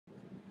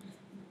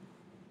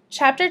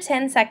Chapter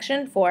 10,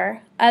 Section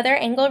 4, Other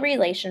Angle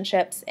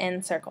Relationships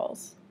in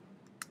Circles.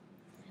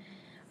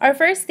 Our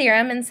first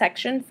theorem in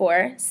Section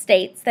 4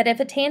 states that if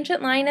a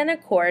tangent line and a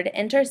chord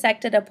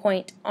intersect at a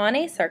point on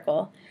a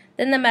circle,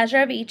 then the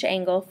measure of each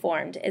angle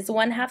formed is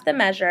 1/2 the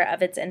measure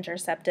of its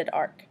intercepted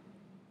arc.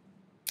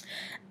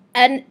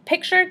 A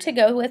picture to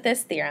go with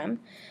this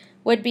theorem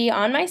would be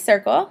on my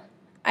circle,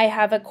 I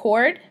have a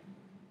chord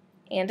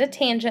and a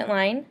tangent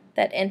line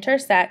that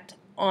intersect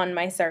on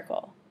my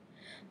circle.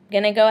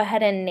 I'm going to go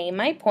ahead and name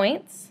my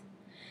points.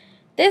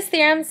 This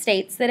theorem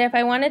states that if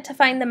I wanted to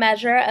find the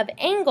measure of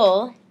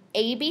angle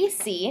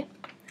ABC,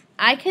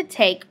 I could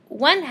take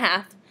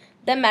 1/2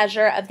 the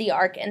measure of the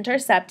arc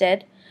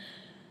intercepted.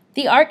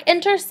 The arc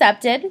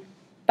intercepted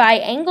by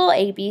angle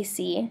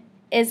ABC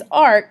is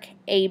arc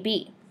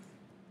AB.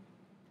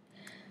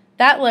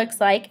 That looks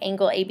like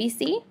angle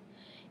ABC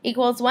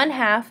equals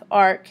 1/2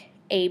 arc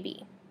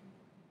AB.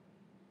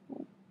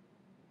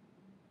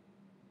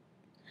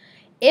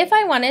 If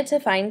I wanted to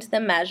find the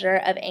measure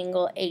of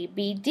angle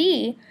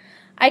ABD,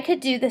 I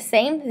could do the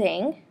same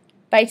thing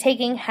by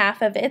taking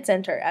half of its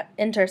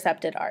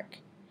intercepted arc.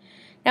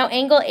 Now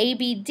angle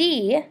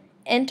ABD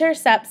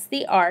intercepts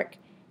the arc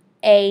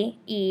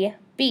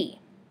AEB.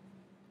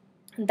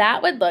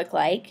 That would look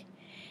like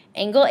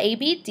angle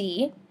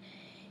ABD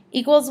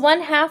equals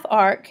 1/2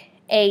 arc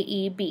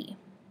AEB.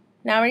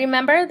 Now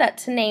remember that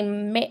to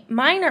name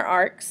minor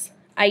arcs,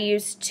 I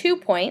use 2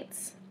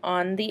 points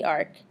on the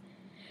arc.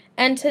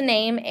 And to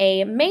name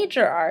a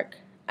major arc,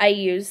 I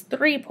use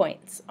 3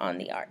 points on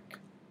the arc.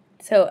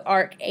 So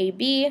arc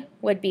AB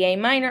would be a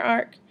minor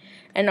arc,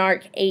 and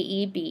arc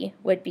AEB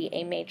would be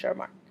a major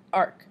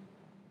arc.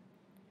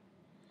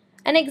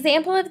 An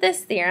example of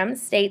this theorem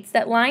states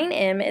that line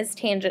M is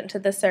tangent to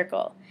the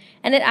circle,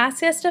 and it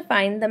asks us to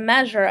find the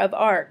measure of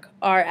arc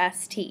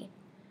RST.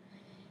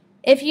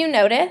 If you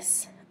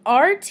notice,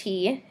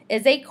 RT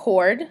is a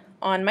chord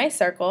on my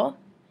circle,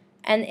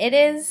 and it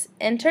is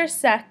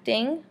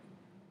intersecting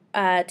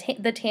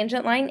the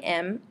tangent line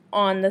M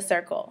on the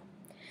circle.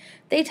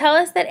 They tell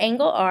us that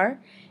angle R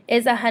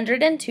is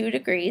 102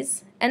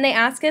 degrees, and they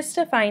ask us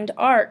to find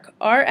arc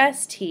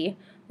RST,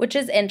 which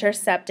is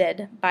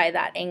intercepted by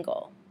that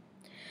angle.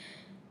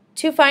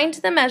 To find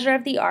the measure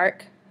of the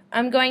arc,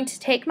 I'm going to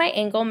take my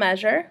angle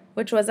measure,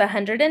 which was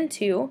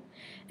 102,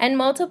 and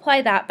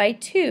multiply that by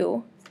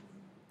 2.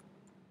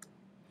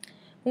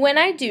 When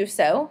I do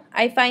so,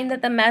 I find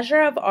that the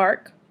measure of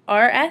arc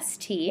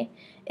RST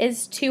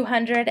is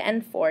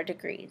 204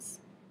 degrees.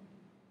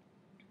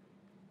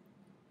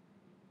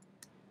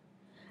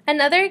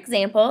 Another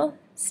example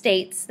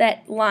states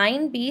that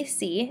line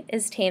BC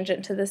is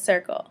tangent to the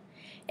circle.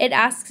 It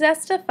asks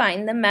us to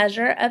find the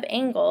measure of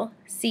angle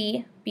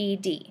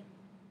CBD.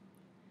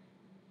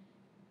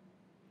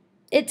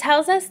 It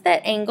tells us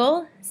that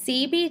angle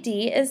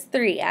CBD is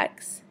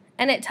 3x,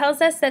 and it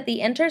tells us that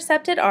the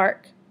intercepted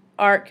arc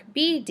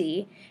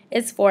BD,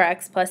 is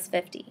 4x plus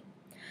 50.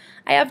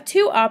 I have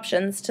 2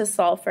 options to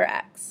solve for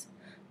x.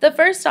 The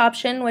first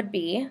option would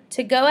be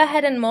to go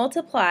ahead and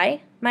multiply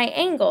my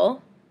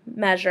angle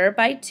measure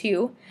by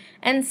 2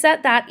 and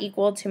set that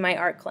equal to my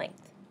arc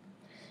length.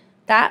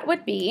 That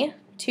would be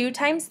 2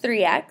 times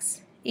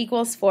 3x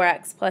equals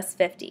 4x plus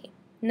 50.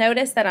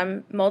 Notice that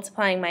I'm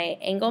multiplying my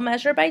angle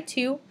measure by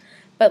 2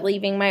 but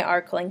leaving my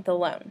arc length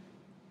alone.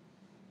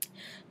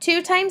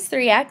 2 times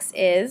 3x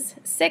is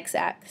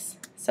 6x,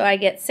 so I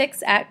get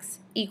 6x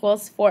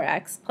equals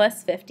 4x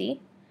plus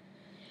 50.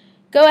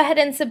 Go ahead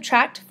and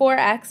subtract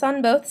 4x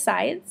on both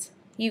sides.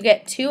 You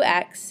get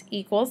 2x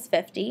equals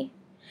 50.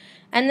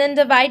 And then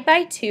divide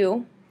by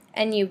 2,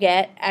 and you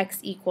get x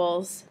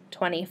equals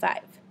 25.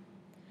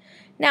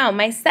 Now,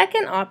 my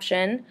second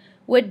option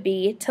would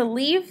be to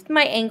leave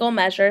my angle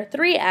measure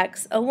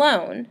 3x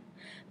alone,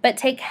 but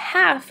take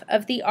half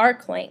of the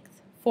arc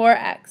length,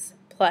 4x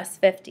plus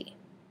 50.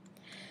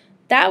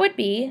 That would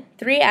be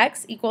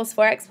 3x equals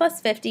 4x plus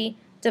 50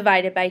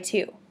 divided by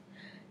 2.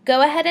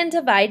 Go ahead and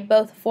divide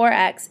both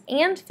 4x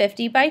and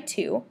 50 by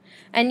 2,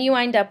 and you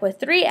wind up with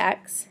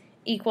 3x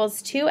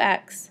equals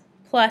 2x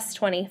plus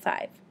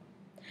 25.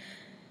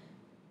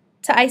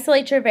 To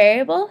isolate your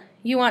variable,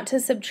 you want to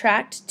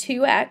subtract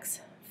 2x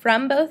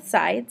from both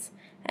sides,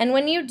 and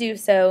when you do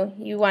so,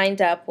 you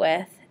wind up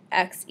with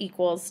x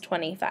equals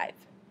 25.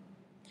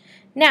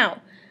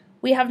 Now,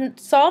 we have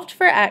solved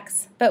for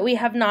x, but we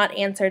have not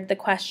answered the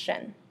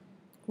question.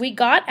 We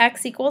got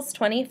x equals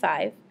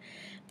 25,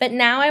 but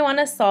now I want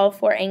to solve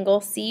for angle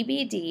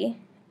CBD,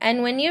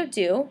 and when you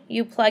do,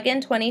 you plug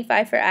in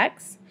 25 for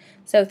x,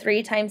 so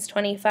 3 times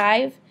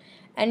 25,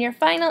 and your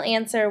final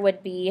answer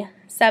would be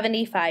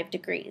 75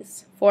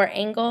 degrees for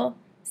angle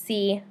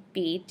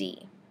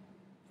CBD.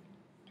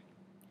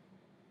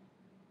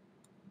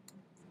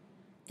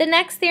 The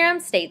next theorem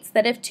states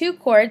that if 2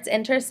 chords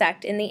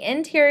intersect in the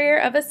interior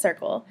of a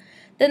circle,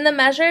 then the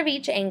measure of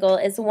each angle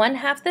is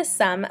 1/2 the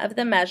sum of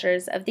the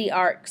measures of the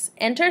arcs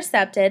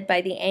intercepted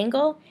by the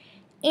angle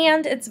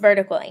and its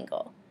vertical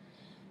angle.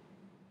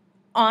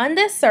 On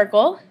this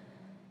circle,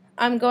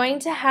 I'm going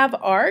to have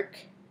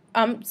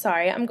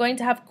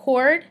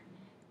chord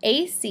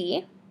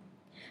AC,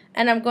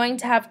 and I'm going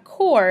to have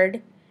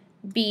chord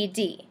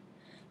BD.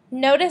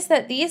 Notice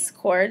that these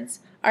chords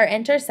are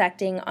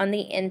intersecting on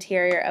the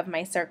interior of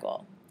my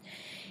circle.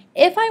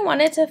 If I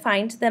wanted to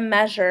find the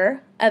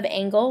measure of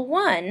angle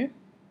 1,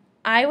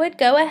 I would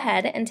go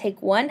ahead and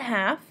take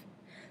 1/2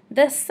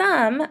 the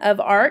sum of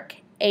arc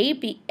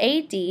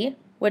AD,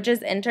 which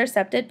is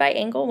intercepted by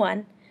angle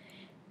 1,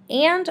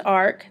 and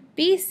arc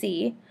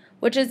BC,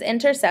 which is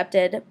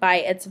intercepted by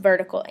its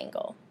vertical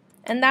angle.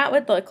 And that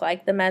would look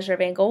like the measure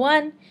of angle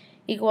 1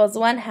 equals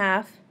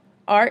 1/2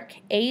 arc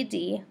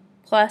AD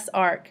plus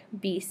arc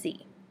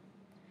BC.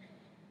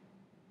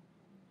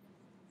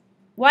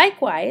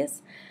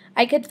 Likewise,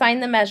 I could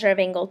find the measure of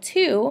angle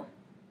 2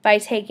 by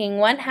taking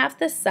 1/2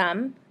 the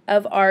sum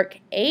of arc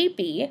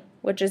AB,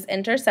 which is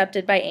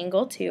intercepted by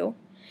angle 2,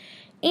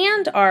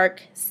 and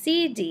arc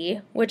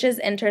CD, which is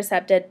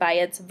intercepted by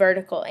its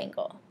vertical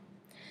angle.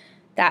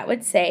 That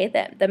would say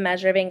that the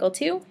measure of angle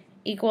 2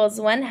 equals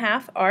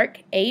 1/2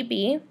 arc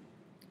AB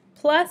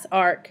plus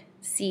arc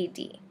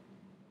CD.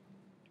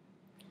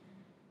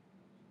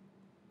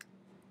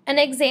 An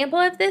example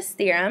of this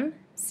theorem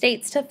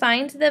states to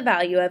find the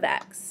value of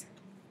x.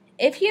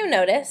 If you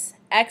notice,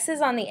 x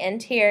is on the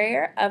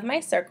interior of my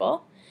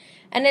circle,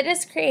 and it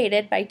is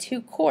created by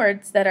two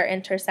chords that are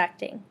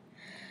intersecting.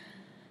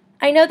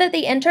 I know that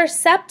the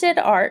intercepted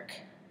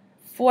arc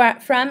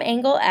from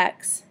angle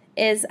x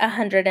is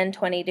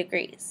 120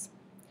 degrees.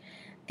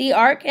 The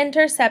arc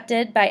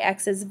intercepted by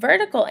x's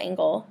vertical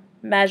angle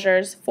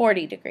measures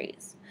 40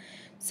 degrees.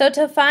 So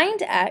to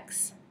find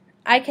x,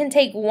 I can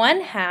take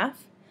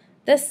 1/2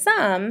 the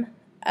sum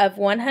of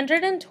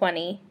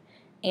 120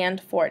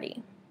 and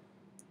 40.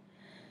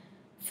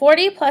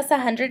 40 plus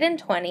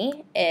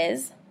 120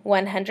 is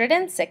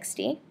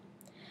 160.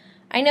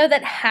 I know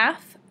that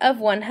half of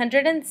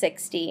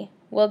 160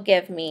 will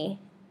give me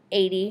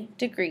 80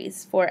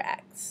 degrees for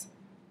x.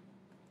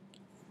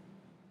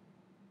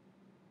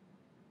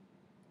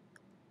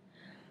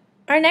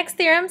 Our next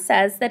theorem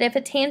says that if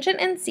a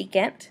tangent and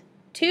secant,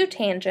 two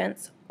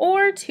tangents,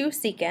 or two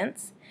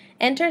secants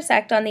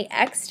intersect on the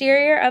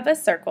exterior of a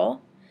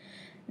circle,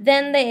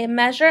 then the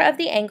measure of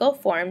the angle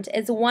formed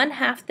is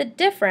 1/2 the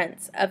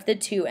difference of the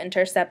two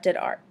intercepted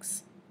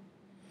arcs.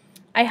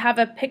 I have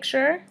a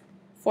picture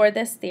for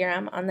this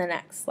theorem on the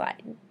next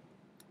slide.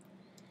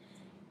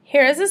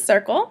 Here is a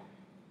circle.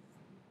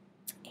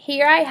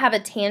 Here I have a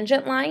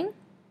tangent line,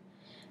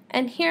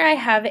 and here I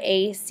have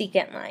a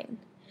secant line.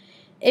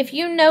 If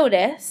you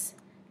notice,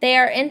 they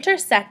are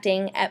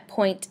intersecting at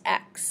point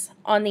X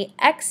on the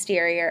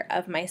exterior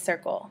of my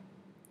circle.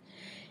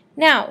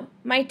 Now,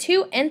 my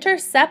two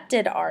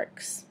intercepted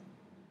arcs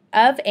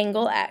of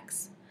angle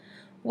X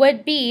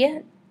would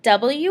be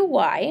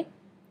WY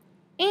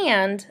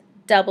and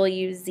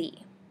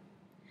WZ.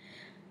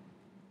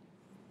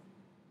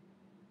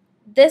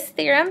 This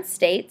theorem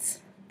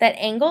states that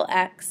angle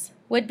X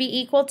would be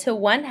equal to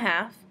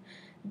 1/2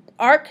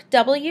 arc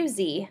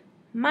WZ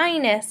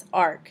minus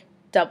arc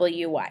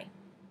WY.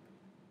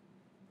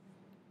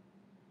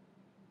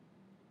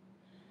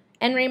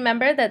 And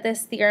remember that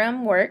this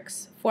theorem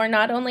works for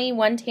not only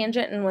one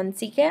tangent and one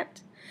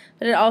secant,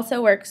 but it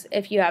also works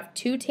if you have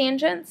two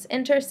tangents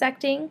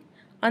intersecting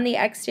on the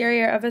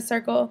exterior of a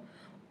circle,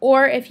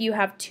 or if you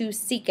have two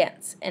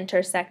secants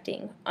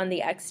intersecting on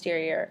the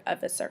exterior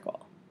of a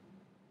circle.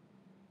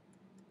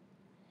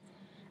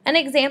 An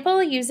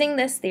example using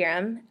this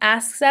theorem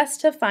asks us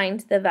to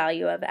find the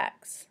value of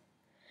x.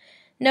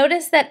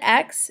 Notice that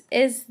x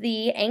is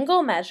the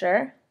angle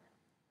measure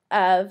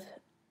of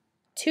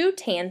two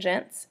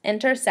tangents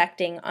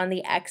intersecting on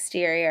the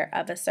exterior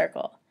of a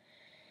circle.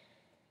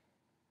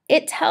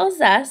 It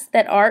tells us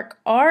that arc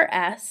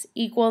RS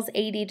equals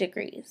 80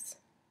 degrees,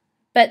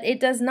 but it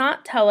does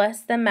not tell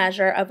us the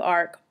measure of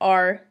arc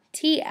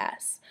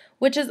RTS,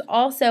 which is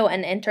also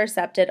an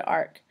intercepted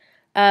arc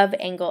of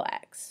angle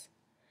x.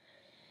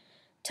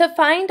 To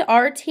find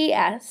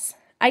RTS,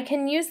 I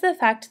can use the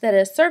fact that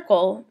a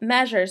circle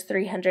measures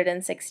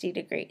 360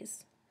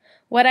 degrees.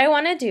 What I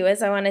want to do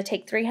is I want to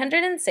take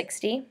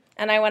 360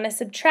 and I want to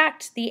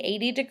subtract the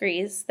 80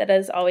 degrees that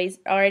is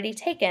already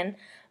taken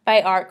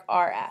by arc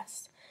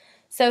RS.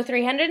 So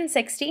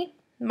 360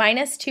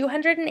 minus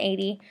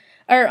 280,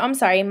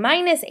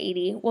 minus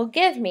 80 will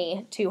give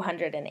me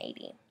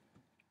 280.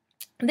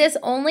 This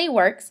only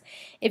works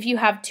if you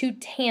have two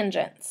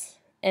tangents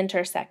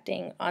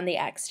intersecting on the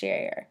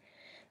exterior.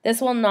 This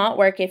will not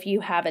work if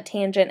you have a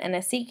tangent and a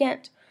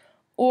secant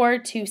or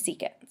two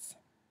secants.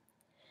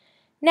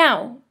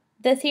 Now,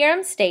 the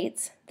theorem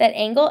states that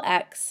angle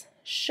x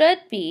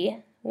should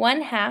be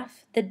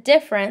 1/2 the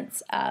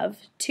difference of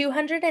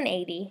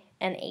 280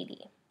 and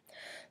 80.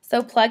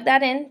 So plug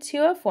that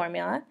into a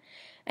formula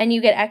and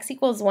you get x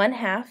equals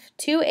 1/2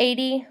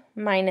 280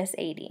 minus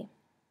 80.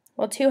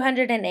 Well,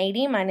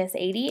 280 minus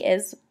 80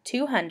 is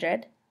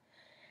 200.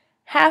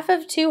 Half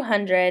of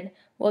 200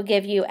 will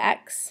give you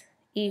x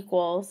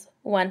equals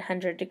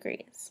 100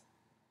 degrees.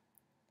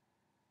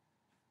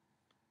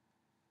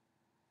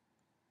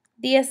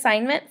 The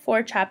assignment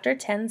for Chapter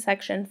 10,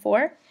 Section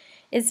 4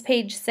 is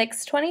page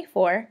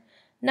 624,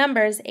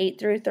 numbers 8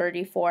 through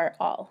 34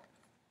 all.